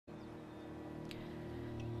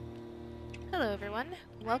Hello everyone,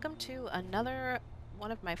 welcome to another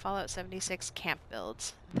one of my Fallout 76 camp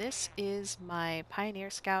builds. This is my Pioneer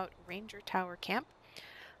Scout Ranger Tower camp,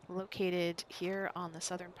 located here on the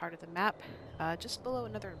southern part of the map, just below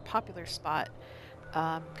another popular spot,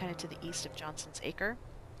 kind of to the east of Johnson's Acre.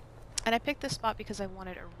 And I picked this spot because I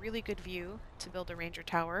wanted a really good view to build a Ranger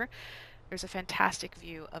Tower. There's a fantastic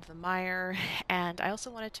view of the mire, and I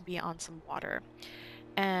also wanted to be on some water.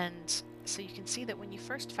 And so you can see that when you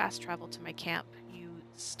first fast travel to my camp, you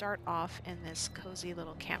start off in this cozy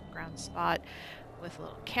little campground spot with a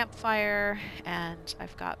little campfire, and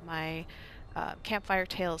I've got my Campfire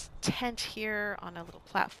Tales tent here on a little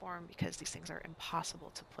platform because these things are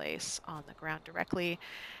impossible to place on the ground directly,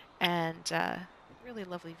 and really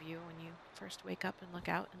lovely view when you first wake up and look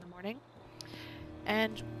out in the morning.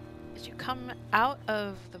 And as you come out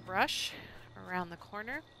of the brush around the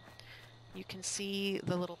corner, you can see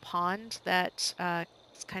the little pond that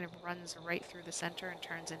kind of runs right through the center and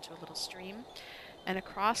turns into a little stream. And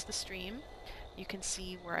across the stream, you can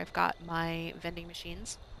see where I've got my vending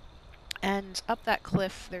machines. And up that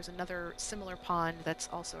cliff, there's another similar pond that's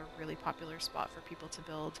also a really popular spot for people to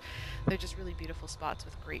build. They're just really beautiful spots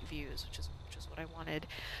with great views, which is what I wanted.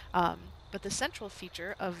 But the central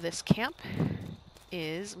feature of this camp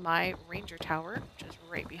is my Ranger Tower, which is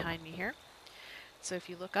right behind me here. So if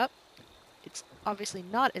you look up, it's obviously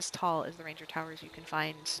not as tall as the Ranger Towers you can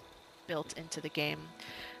find built into the game,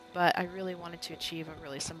 but I really wanted to achieve a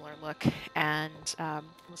really similar look, and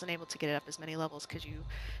wasn't able to get it up as many levels because you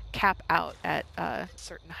cap out at a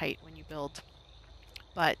certain height when you build.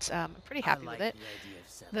 But I'm pretty happy with it.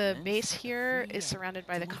 The base here is surrounded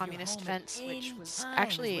by the communist fence, which was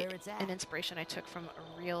actually an inspiration I took from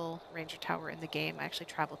a real Ranger Tower in the game. I actually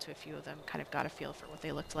traveled to a few of them, kind of got a feel for what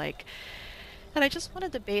they looked like. And I just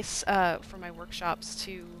wanted the base for my workshops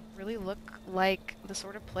to really look like the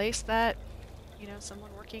sort of place that, someone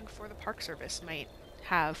working for the Park Service might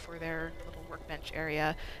have for their little workbench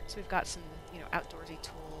area. So we've got some, outdoorsy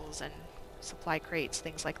tools and supply crates,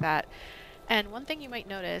 things like that. And one thing you might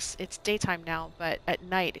notice, it's daytime now, but at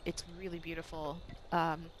night it's really beautiful.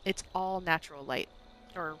 It's all natural light,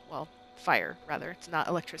 or, well, fire, rather. It's not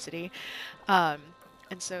electricity. Um,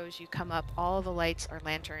 and so as you come up, all the lights are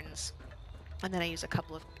lanterns, and then I use a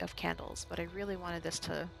couple of candles, but I really wanted this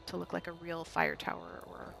to look like a real fire tower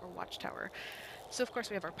or watchtower. So of course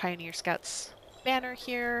we have our Pioneer Scouts banner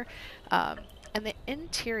here, and the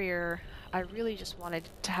interior I really just wanted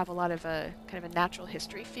to have a lot of a kind of a natural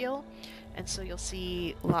history feel, and so you'll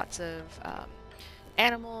see lots of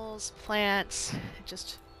animals, plants,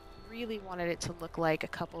 just really wanted it to look like a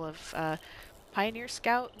couple of Pioneer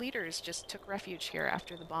Scout leaders just took refuge here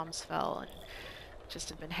after the bombs fell and just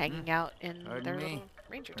have been hanging out in Pardon their me? little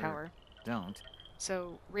ranger Or tower. don't.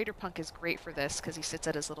 So Raider Punk is great for this because he sits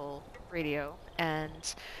at his little radio,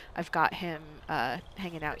 and I've got him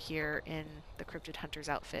hanging out here in the Cryptid Hunter's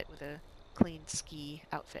outfit with a clean ski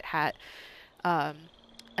outfit hat. Um,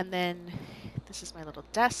 and then this is my little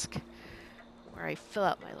desk where I fill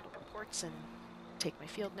out my little reports and take my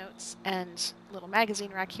field notes, and little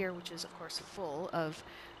magazine rack here, which is of course full of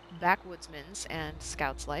backwoodsmen's and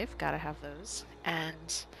scouts life. Gotta have those.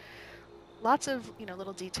 And lots of,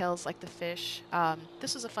 little details like the fish.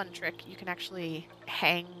 This was a fun trick. You can actually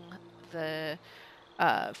hang the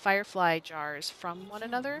firefly jars from one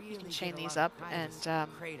another. You can chain these up and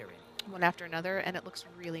one after another, and it looks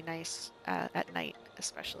really nice at night,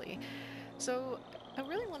 especially. So I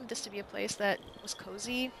really wanted this to be a place that was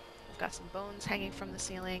cozy. I've got some bones hanging from the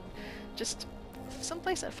ceiling, just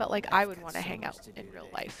someplace that felt like I would want to hang out in real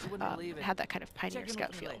life. It had that kind of Pioneer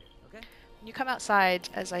Scout feel. When you come outside,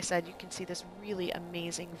 as I said, you can see this really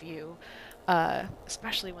amazing view,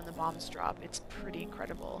 especially when the bombs drop. It's pretty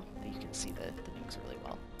incredible that you can see the nukes really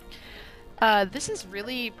well. This is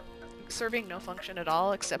really serving no function at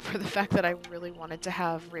all, except for the fact that I really wanted to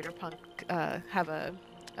have Raider Punk have a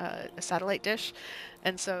satellite dish,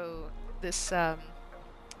 and so this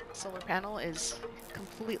solar panel is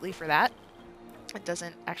completely for that. It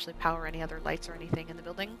doesn't actually power any other lights or anything in the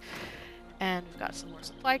building. And we've got some more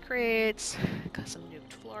supply crates, got some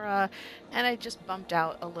nuked flora, and I just bumped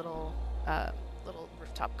out a little little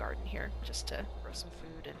rooftop garden here just to grow some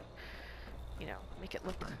food and, make it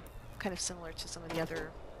look kind of similar to some of the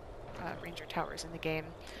other ranger towers in the game.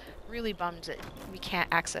 Really bummed that we can't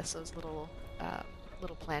access those little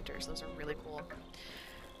planters. Those are really cool.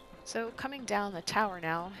 So coming down the tower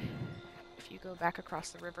now, if you go back across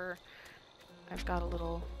the river, I've got a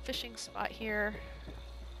little fishing spot here.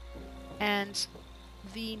 And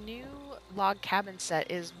the new log cabin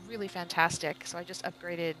set is really fantastic, so I just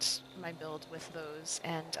upgraded my build with those,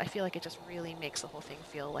 and I feel like it just really makes the whole thing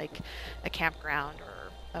feel like a campground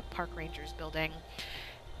or a park ranger's building.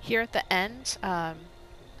 Here at the end,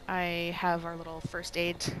 I have our little first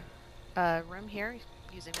aid room here,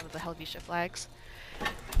 using one of the Helvetia flags.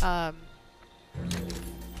 Was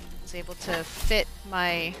able to fit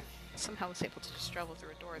my... Somehow was able to just travel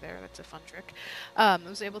through a door there. That's a fun trick. I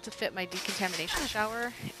was able to fit my decontamination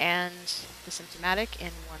shower and the symptomatic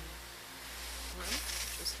in one room,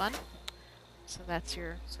 which was fun. So that's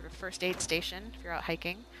your sort of first aid station if you're out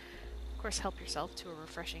hiking. Of course, help yourself to a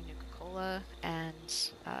refreshing Nuka-Cola,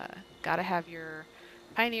 and gotta have your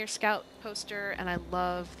Pioneer Scout poster, and I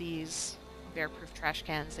love these bear-proof trash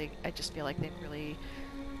cans. I just feel like they really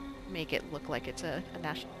make it look like it's a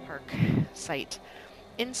national park site.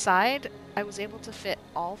 Inside, I was able to fit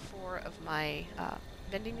all 4 of my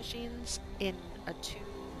vending machines in a 2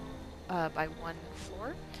 by 1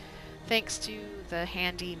 floor, thanks to the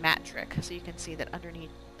handy mat trick. So you can see that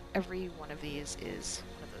underneath every one of these is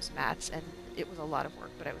one of those mats, and it was a lot of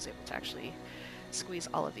work, but I was able to actually squeeze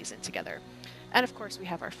all of these in together. And of course, we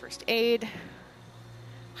have our first aid.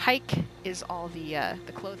 Hike is all the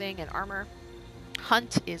clothing and armor.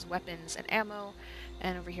 Hunt is weapons and ammo.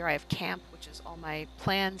 And over here I have camp, which is all my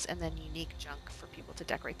plans and then unique junk for people to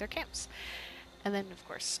decorate their camps. And then, of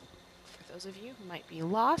course, for those of you who might be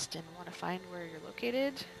lost and want to find where you're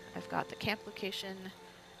located, I've got the camp location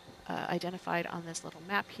identified on this little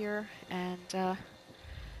map here. And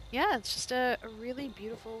yeah, it's just a really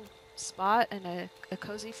beautiful spot and a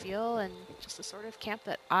cozy feel, and just the sort of camp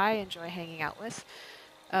that I enjoy hanging out with.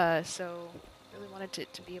 So really wanted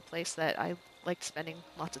to be a place that I liked spending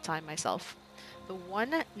lots of time myself. The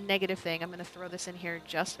one negative thing, I'm going to throw this in here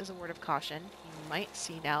just as a word of caution. You might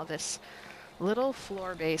see now this little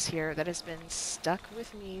floor base here that has been stuck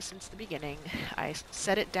with me since the beginning. I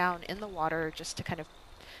set it down in the water just to kind of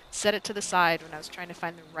set it to the side when I was trying to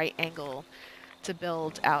find the right angle to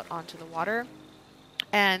build out onto the water.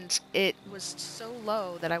 And it was so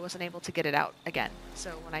low that I wasn't able to get it out again.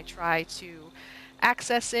 So when I try to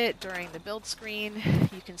access it during the build screen,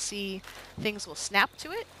 you can see things will snap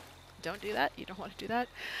to it. Don't do that. You don't want to do that.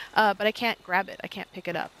 But I can't grab it. I can't pick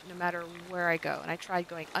it up no matter where I go. And I tried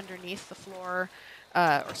going underneath the floor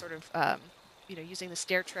or sort of, using the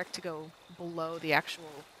stair trick to go below the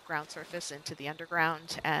actual ground surface into the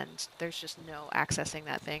underground. And there's just no accessing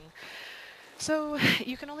that thing. So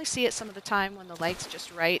you can only see it some of the time when the light's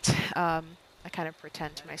just right. I kind of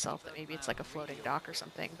pretend to myself that maybe it's like a floating dock or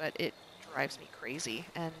something, but it drives me crazy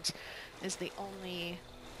and is the only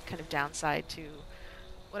kind of downside to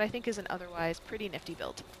what I think is an otherwise pretty nifty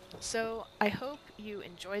build. So I hope you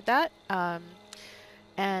enjoyed that,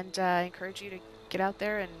 and I encourage you to get out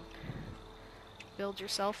there and build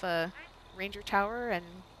yourself a ranger tower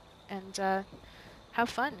and have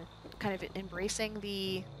fun, kind of embracing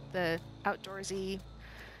the outdoorsy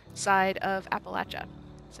side of Appalachia.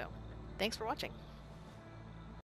 So thanks for watching.